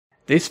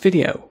This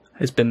video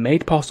has been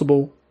made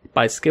possible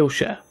by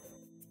Skillshare,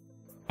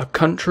 a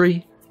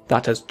country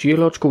that has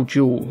geological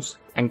jewels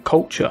and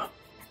culture.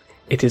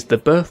 It is the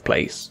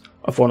birthplace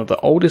of one of the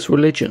oldest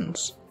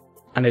religions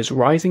and is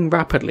rising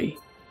rapidly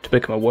to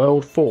become a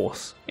world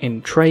force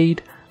in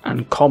trade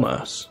and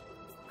commerce.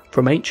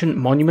 From ancient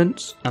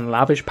monuments and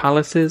lavish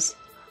palaces,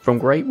 from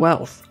great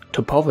wealth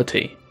to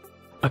poverty,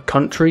 a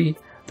country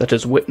that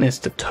has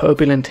witnessed a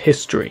turbulent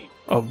history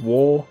of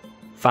war,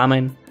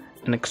 famine,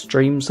 and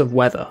extremes of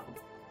weather.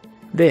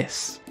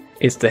 This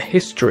is the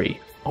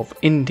history of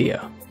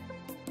India.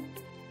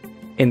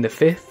 In the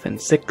 5th and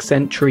 6th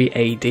century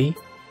AD,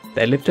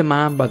 there lived a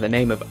man by the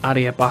name of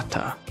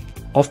Aryabhata,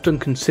 often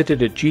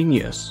considered a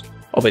genius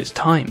of its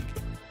time.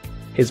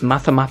 His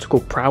mathematical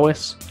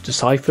prowess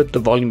deciphered the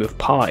volume of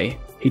pi,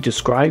 he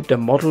described a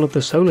model of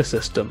the solar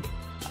system,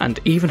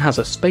 and even has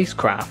a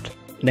spacecraft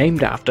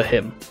named after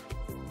him.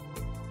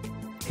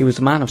 He was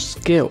a man of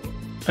skill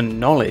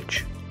and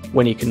knowledge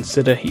when you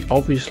consider he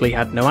obviously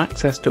had no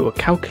access to a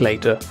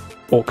calculator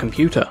or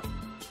computer.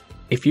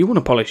 If you want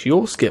to polish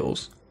your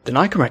skills, then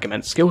I can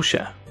recommend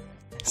Skillshare.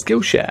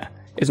 Skillshare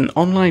is an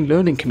online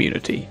learning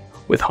community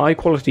with high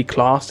quality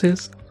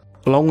classes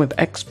along with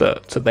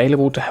experts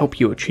available to help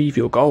you achieve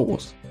your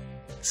goals.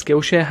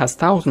 Skillshare has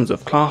thousands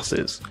of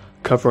classes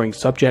covering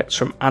subjects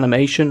from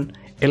animation,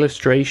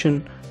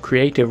 illustration,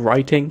 creative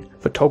writing,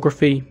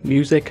 photography,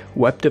 music,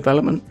 web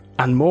development,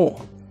 and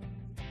more.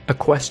 A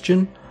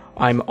question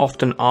I'm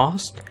often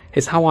asked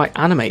is how I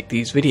animate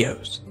these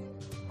videos.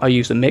 I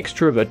use a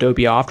mixture of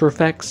Adobe After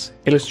Effects,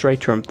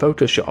 Illustrator and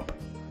Photoshop,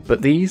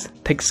 but these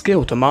take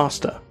skill to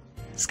master.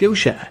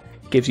 Skillshare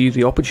gives you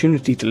the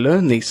opportunity to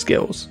learn these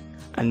skills,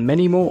 and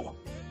many more.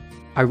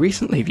 I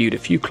recently viewed a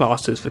few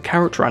classes for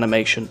character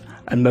animation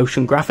and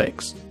motion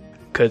graphics.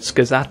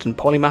 Kurzgesagt and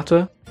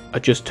Polymatter are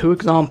just two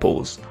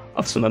examples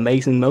of some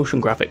amazing motion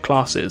graphic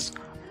classes.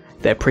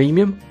 Their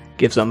premium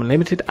gives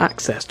unlimited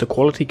access to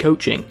quality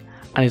coaching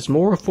and is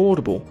more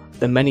affordable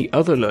than many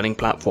other learning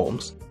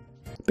platforms.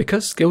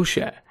 Because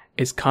Skillshare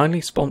is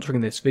kindly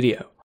sponsoring this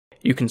video,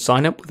 you can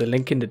sign up with the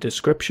link in the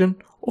description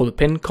or the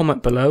pinned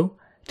comment below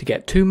to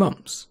get 2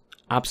 months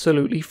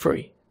absolutely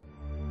free.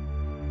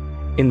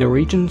 In the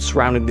region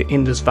surrounding the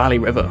Indus Valley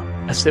River,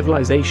 a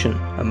civilization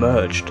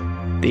emerged.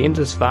 The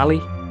Indus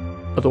Valley,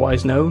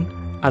 otherwise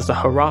known as the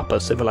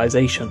Harappa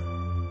civilization.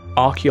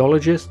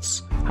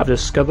 Archaeologists have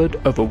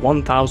discovered over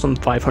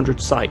 1,500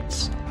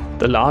 sites,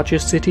 the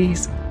largest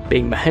cities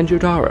being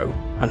Mohenjo-daro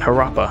and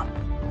Harappa.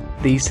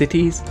 These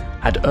cities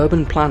had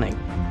urban planning,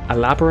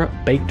 elaborate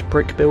baked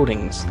brick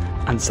buildings,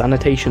 and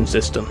sanitation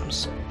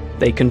systems.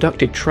 They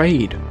conducted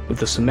trade with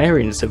the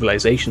Sumerian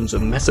civilizations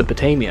of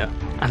Mesopotamia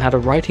and had a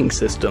writing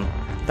system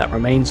that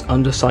remains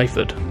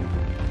undeciphered.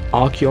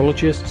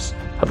 Archaeologists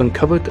have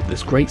uncovered that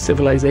this great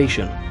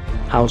civilization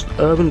housed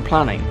urban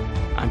planning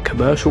and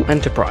commercial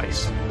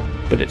enterprise,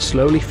 but it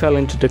slowly fell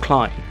into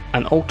decline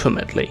and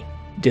ultimately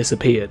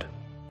disappeared.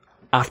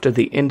 After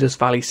the Indus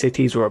Valley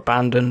cities were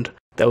abandoned,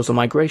 there was a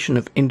migration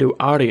of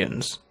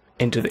Indo-Aryans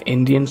into the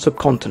Indian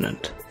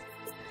subcontinent.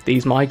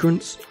 These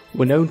migrants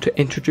were known to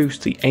introduce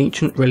the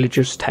ancient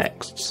religious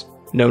texts,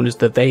 known as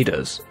the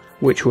Vedas,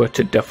 which were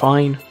to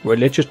define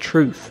religious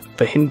truth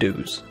for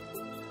Hindus.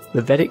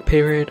 The Vedic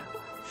period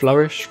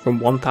flourished from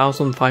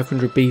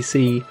 1500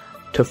 BC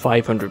to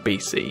 500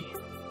 BC.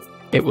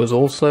 It was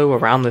also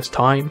around this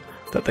time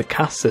that the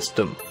caste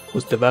system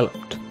was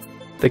developed.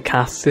 The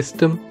caste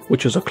system,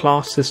 which was a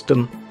class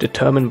system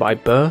determined by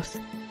birth,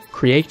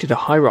 created a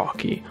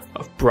hierarchy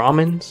of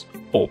Brahmins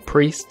or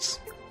priests,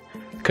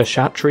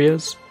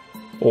 Kshatriyas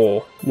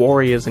or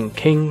warriors and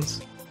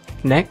kings.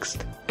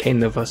 Next came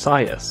the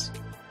Vaisyas,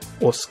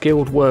 or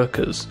skilled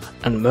workers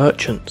and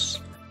merchants,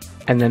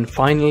 and then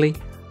finally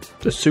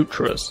the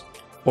Sudras,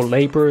 or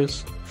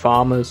labourers,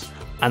 farmers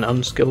and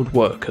unskilled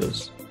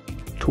workers.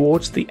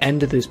 Towards the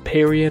end of this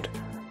period,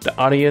 the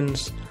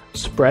Aryans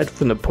spread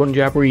from the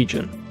Punjab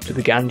region to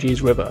the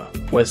Ganges River,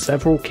 where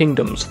several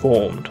kingdoms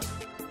formed.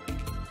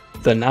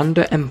 The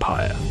Nanda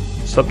Empire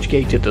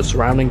subjugated the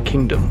surrounding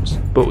kingdoms,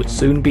 but would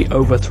soon be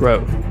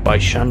overthrown by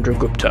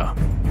Chandragupta.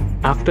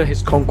 After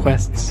his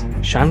conquests,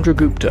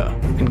 Chandragupta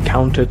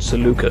encountered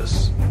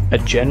Seleucus, a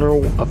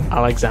general of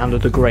Alexander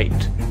the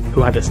Great,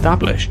 who had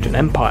established an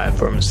empire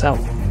for himself.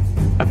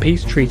 A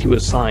peace treaty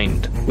was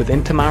signed with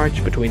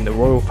intermarriage between the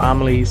royal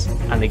families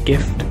and a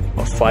gift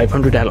of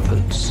 500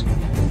 elephants.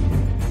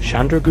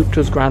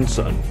 Chandragupta's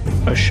grandson,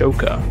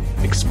 Ashoka,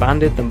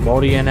 expanded the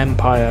Mauryan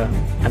Empire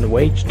and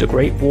waged a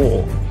great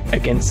war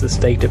against the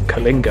state of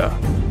Kalinga,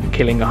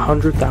 killing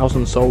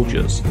 100,000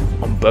 soldiers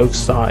on both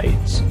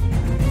sides.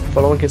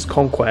 Following his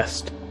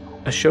conquest,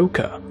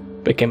 Ashoka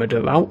became a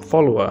devout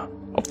follower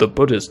of the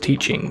Buddha's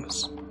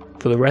teachings.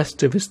 For the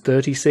rest of his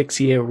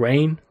 36-year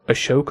reign,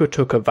 Ashoka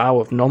took a vow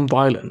of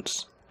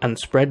non-violence and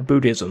spread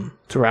Buddhism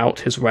throughout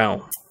his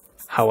realm.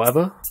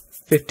 However,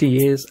 50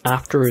 years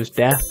after his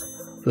death,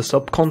 the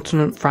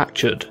subcontinent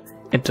fractured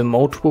into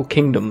multiple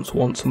kingdoms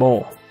once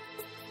more.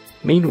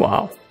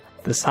 Meanwhile,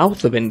 the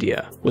south of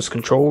India was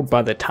controlled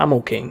by the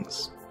Tamil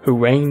kings, who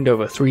reigned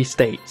over 3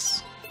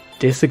 states.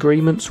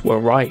 Disagreements were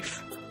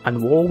rife,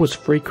 and war was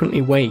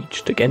frequently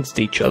waged against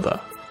each other,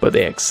 but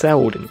they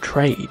excelled in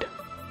trade.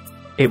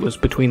 It was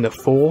between the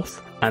 4th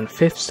and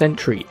 5th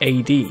century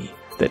AD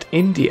that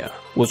India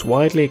was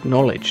widely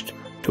acknowledged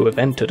to have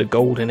entered a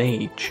golden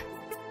age.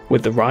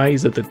 With the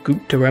rise of the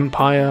Gupta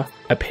Empire,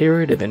 a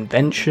period of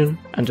invention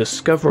and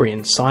discovery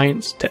in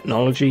science,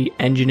 technology,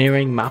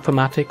 engineering,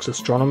 mathematics,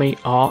 astronomy,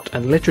 art,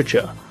 and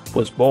literature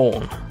was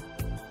born.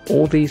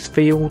 All these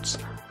fields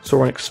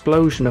saw an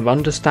explosion of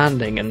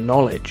understanding and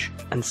knowledge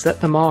and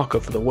set the marker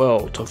for the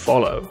world to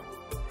follow.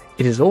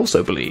 It is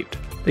also believed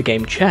the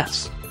game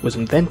chess was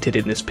invented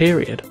in this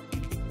period.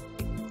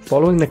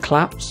 Following the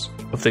collapse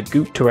of the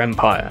Gupta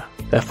Empire,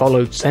 there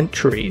followed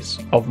centuries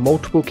of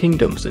multiple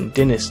kingdoms and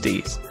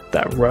dynasties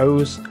that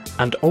rose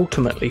and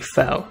ultimately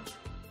fell.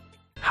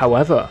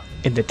 However,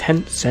 in the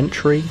 10th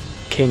century,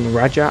 King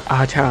Raja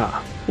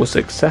Atar was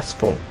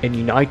successful in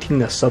uniting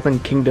the southern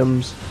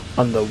kingdoms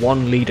under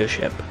one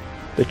leadership.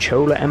 The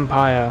Chola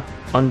Empire,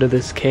 under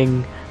this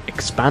king,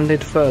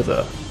 expanded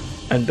further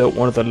and built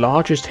one of the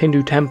largest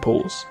Hindu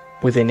temples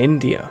within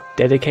India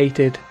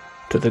dedicated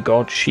to the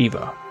god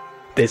Shiva.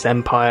 This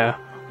empire,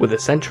 with a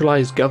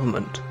centralized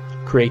government,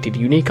 created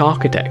unique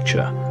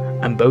architecture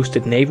and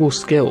boasted naval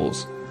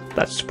skills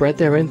that spread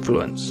their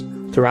influence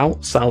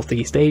throughout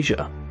Southeast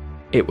Asia.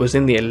 It was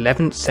in the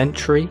 11th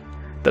century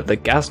that the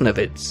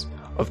Ghaznavids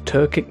of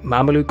Turkic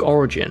Mamluk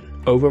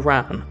origin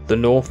overran the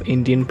North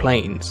Indian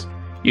plains,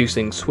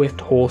 using swift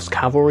horse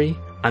cavalry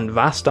and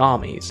vast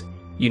armies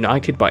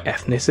united by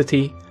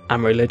ethnicity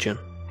and religion.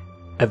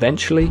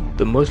 Eventually,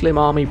 the Muslim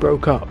army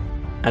broke up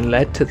and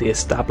led to the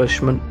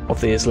establishment of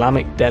the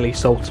Islamic Delhi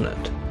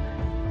Sultanate.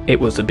 It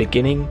was the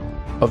beginning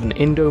of an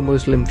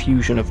Indo-Muslim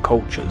fusion of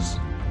cultures.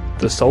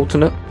 The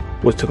Sultanate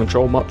was to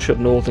control much of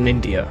northern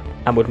India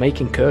and would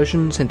make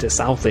incursions into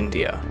South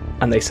India,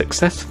 and they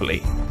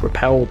successfully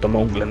repelled the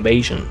Mongol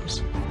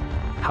invasions.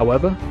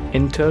 However,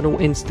 internal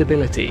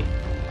instability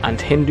and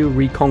Hindu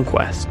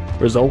reconquest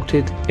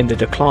resulted in the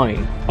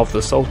decline of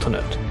the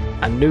Sultanate,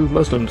 and new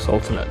Muslim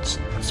sultanates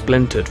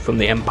splintered from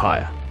the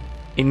empire.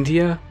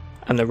 India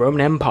and the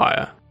Roman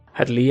Empire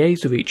had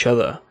liaised with each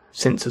other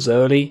since as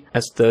early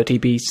as 30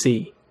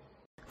 BC.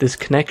 This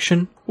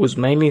connection was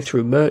mainly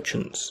through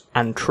merchants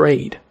and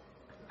trade.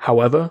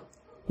 However,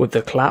 with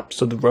the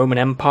collapse of the Roman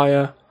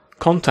Empire,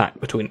 contact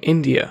between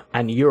India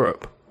and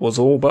Europe was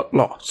all but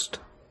lost.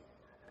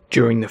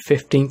 During the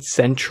 15th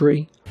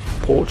century,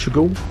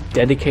 Portugal,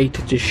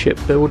 dedicated to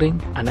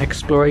shipbuilding and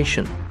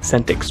exploration,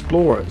 sent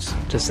explorers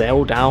to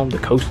sail down the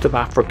coast of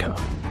Africa.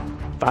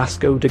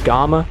 Vasco da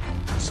Gama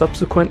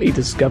subsequently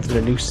discovered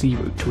a new sea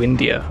route to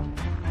India.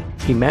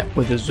 He met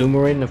with the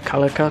Zumarin of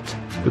Calicut,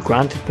 who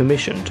granted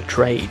permission to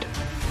trade.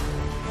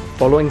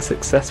 Following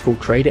successful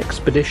trade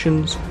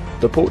expeditions,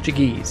 the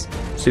Portuguese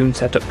soon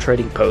set up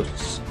trading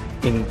posts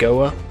in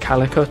Goa,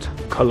 Calicut,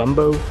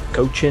 Colombo,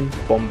 Cochin,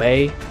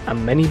 Bombay,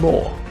 and many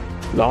more,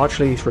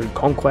 largely through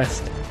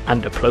conquest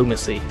and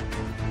diplomacy.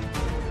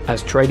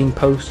 As trading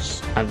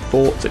posts and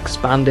forts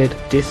expanded,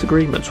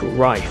 disagreements were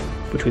rife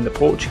between the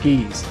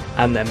Portuguese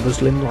and their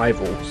Muslim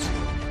rivals.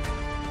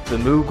 The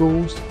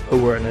Mughals,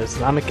 who were an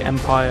Islamic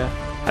empire,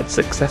 had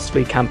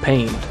successfully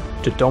campaigned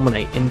to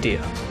dominate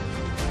India.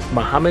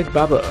 Muhammad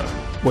Babur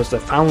was the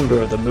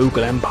founder of the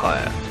Mughal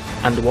Empire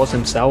and was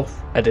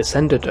himself a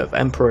descendant of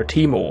Emperor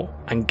Timur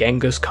and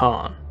Genghis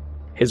Khan.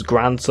 His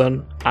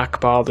grandson,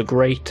 Akbar the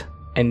Great,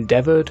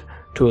 endeavoured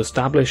to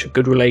establish a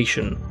good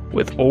relation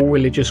with all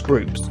religious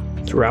groups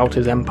throughout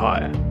his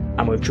empire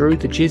and withdrew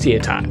the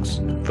jizya tax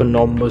for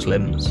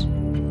non-Muslims.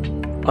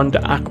 Under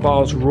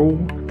Akbar's rule,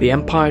 the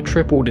empire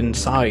tripled in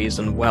size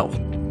and wealth.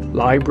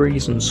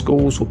 Libraries and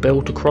schools were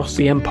built across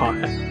the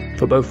empire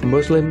for both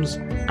Muslims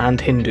and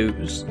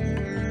Hindus.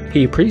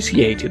 He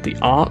appreciated the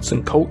arts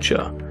and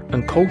culture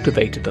and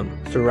cultivated them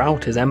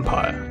throughout his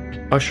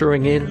empire,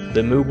 ushering in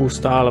the Mughal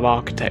style of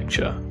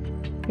architecture,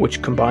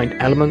 which combined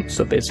elements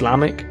of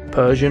Islamic,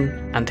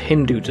 Persian, and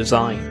Hindu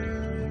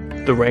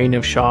design. The reign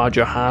of Shah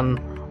Jahan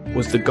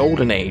was the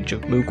golden age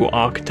of Mughal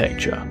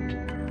architecture.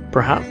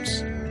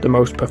 Perhaps the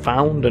most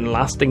profound and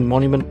lasting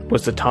monument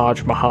was the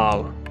Taj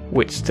Mahal,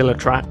 which still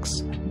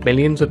attracts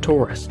millions of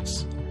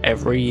tourists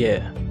every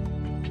year.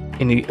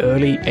 In the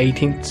early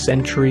 18th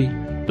century,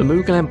 the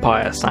Mughal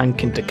Empire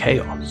sank into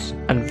chaos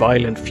and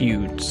violent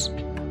feuds,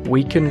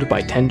 weakened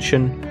by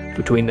tension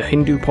between the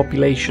Hindu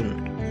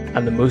population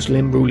and the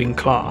Muslim ruling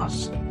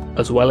class,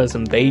 as well as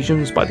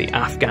invasions by the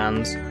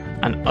Afghans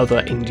and other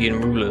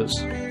Indian rulers.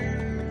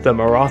 The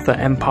Maratha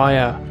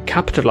Empire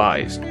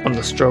capitalized on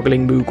the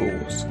struggling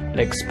Mughals and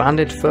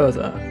expanded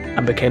further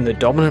and became the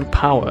dominant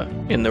power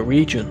in the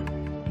region.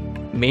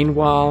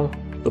 Meanwhile,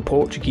 the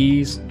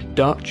Portuguese,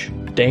 Dutch,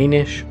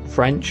 Danish,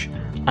 French,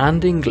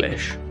 and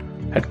English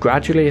had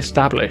gradually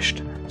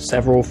established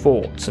several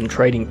forts and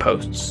trading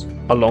posts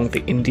along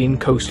the Indian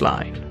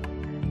coastline.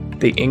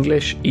 The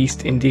English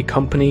East India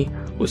Company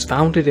was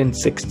founded in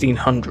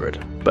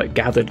 1600, but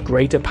gathered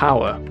greater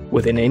power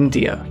within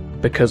India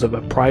because of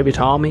a private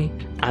army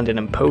and an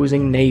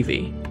imposing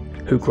navy,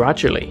 who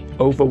gradually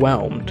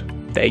overwhelmed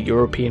their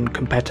European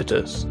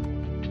competitors.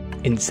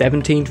 In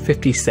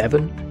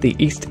 1757, the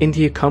East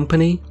India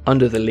Company,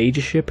 under the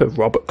leadership of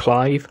Robert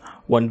Clive,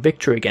 won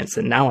victory against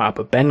the Nawab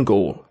of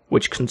Bengal,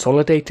 which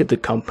consolidated the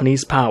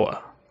company's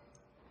power.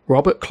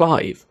 Robert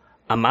Clive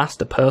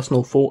amassed a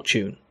personal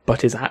fortune,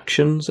 but his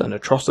actions and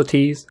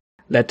atrocities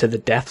led to the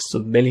deaths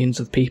of millions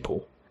of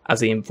people,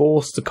 as he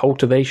enforced the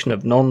cultivation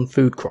of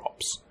non-food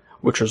crops,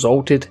 which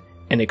resulted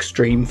in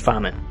extreme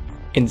famine.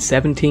 In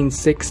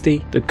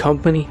 1760, the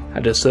company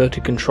had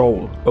asserted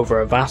control over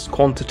a vast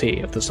quantity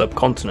of the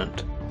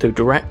subcontinent through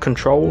direct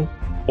control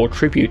or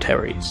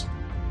tributaries.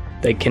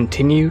 They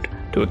continued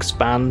to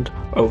expand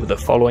over the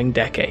following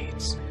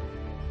decades.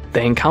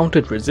 They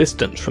encountered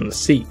resistance from the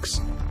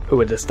Sikhs, who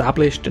had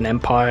established an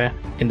empire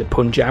in the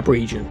Punjab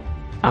region.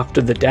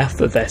 After the death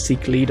of their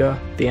Sikh leader,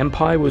 the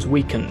empire was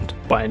weakened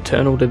by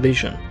internal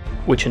division,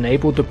 which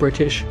enabled the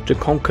British to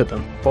conquer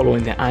them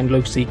following the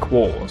Anglo-Sikh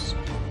Wars.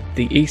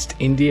 The East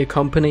India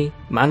Company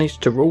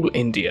managed to rule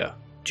India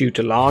due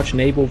to large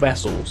naval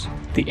vessels,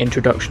 the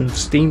introduction of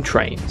steam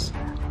trains,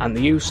 and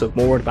the use of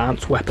more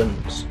advanced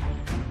weapons.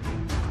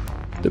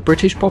 The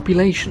British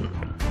population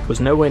was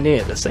nowhere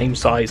near the same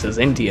size as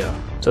India,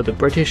 so the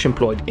British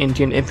employed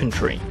Indian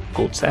infantry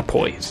called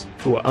sepoys,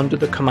 who were under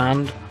the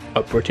command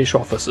of British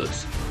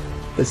officers.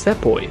 The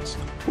sepoys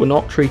were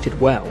not treated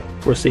well,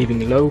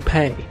 receiving low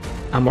pay,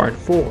 and were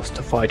enforced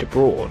to fight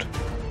abroad.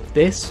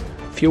 This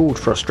fueled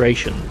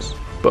frustrations,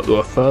 but there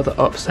were further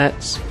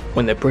upsets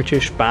when the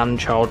British banned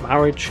child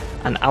marriage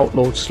and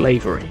outlawed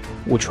slavery,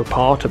 which were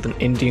part of an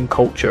Indian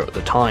culture at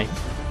the time.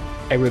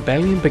 A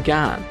rebellion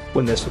began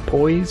when the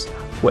sepoys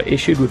were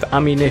issued with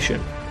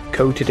ammunition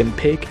coated in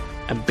pig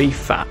and beef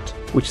fat,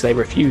 which they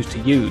refused to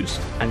use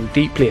and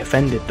deeply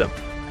offended them,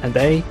 and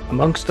they,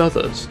 amongst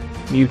others,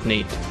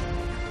 mutinied.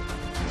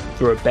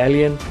 The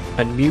rebellion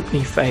and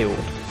mutiny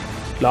failed,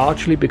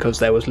 largely because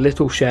there was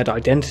little shared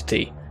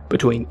identity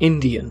between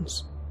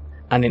Indians,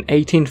 and in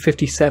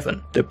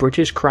 1857 the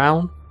British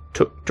Crown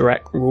took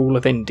direct rule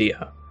of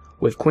India,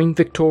 with Queen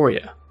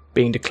Victoria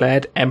being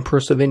declared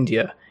Empress of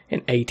India in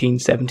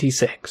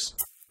 1876.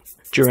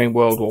 During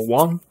World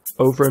War I,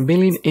 over 1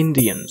 million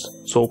Indians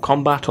saw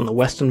combat on the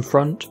Western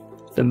Front,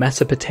 the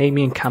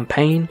Mesopotamian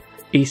Campaign,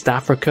 East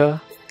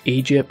Africa,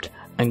 Egypt,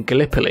 and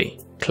Gallipoli,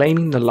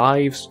 claiming the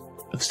lives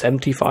of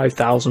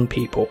 75,000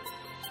 people.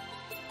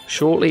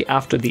 Shortly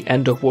after the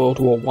end of World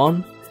War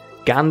I,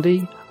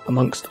 Gandhi,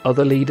 amongst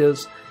other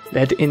leaders,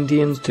 led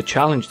Indians to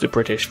challenge the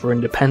British for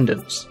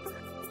independence,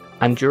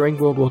 and during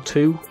World War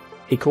II,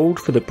 he called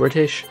for the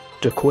British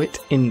to quit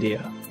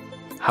India.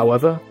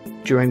 However,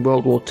 during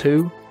World War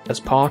II, as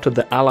part of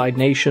the Allied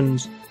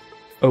nations,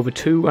 over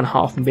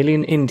 2.5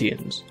 million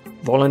Indians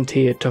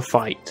volunteered to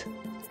fight.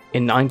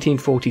 In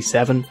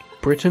 1947,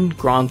 Britain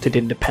granted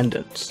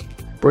independence.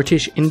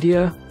 British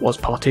India was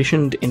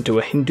partitioned into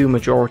a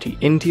Hindu-majority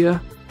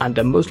India and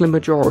a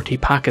Muslim-majority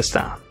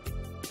Pakistan.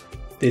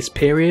 This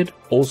period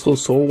also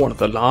saw one of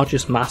the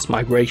largest mass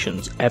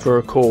migrations ever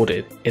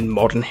recorded in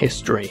modern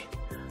history,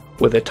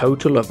 with a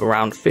total of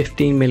around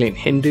 15 million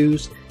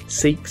Hindus,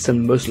 Sikhs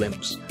and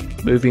Muslims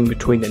moving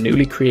between the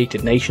newly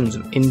created nations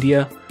of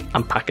India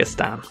and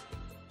Pakistan.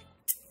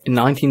 In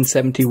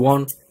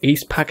 1971,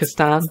 East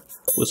Pakistan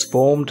was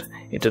formed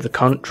into the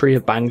country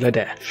of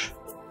Bangladesh,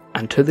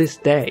 and to this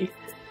day,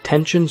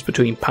 tensions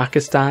between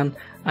Pakistan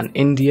and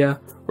India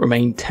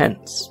remain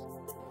tense.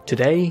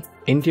 Today,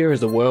 India is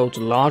the world's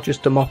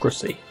largest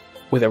democracy,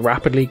 with a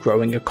rapidly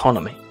growing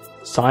economy.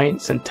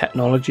 Science and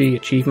technology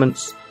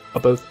achievements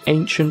are both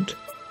ancient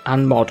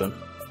and modern.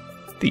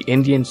 The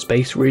Indian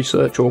Space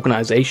Research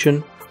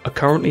Organisation are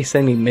currently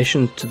sending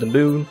missions to the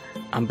moon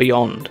and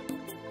beyond,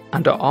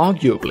 and are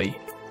arguably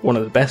one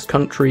of the best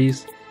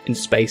countries in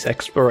space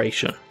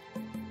exploration.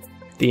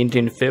 The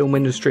Indian film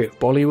industry of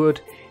Bollywood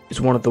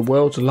is one of the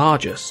world's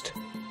largest.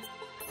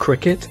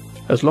 Cricket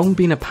has long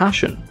been a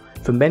passion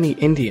for many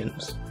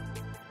Indians.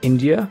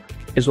 India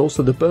is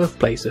also the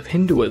birthplace of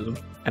Hinduism,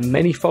 and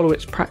many follow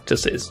its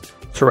practices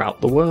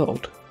throughout the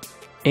world.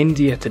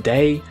 India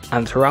today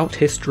and throughout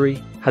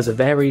history has a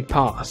varied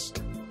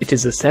past. It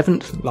is the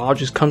 7th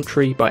largest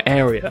country by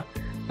area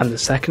and the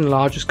 2nd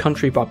largest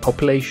country by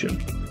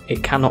population.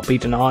 It cannot be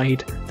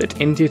denied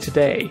that India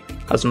today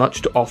has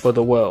much to offer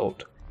the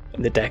world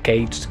in the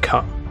decades to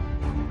come.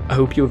 I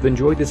hope you have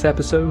enjoyed this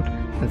episode,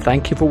 and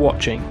thank you for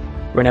watching.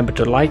 Remember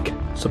to like,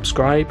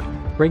 subscribe,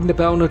 ring the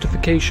bell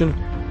notification,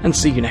 and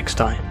see you next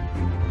time.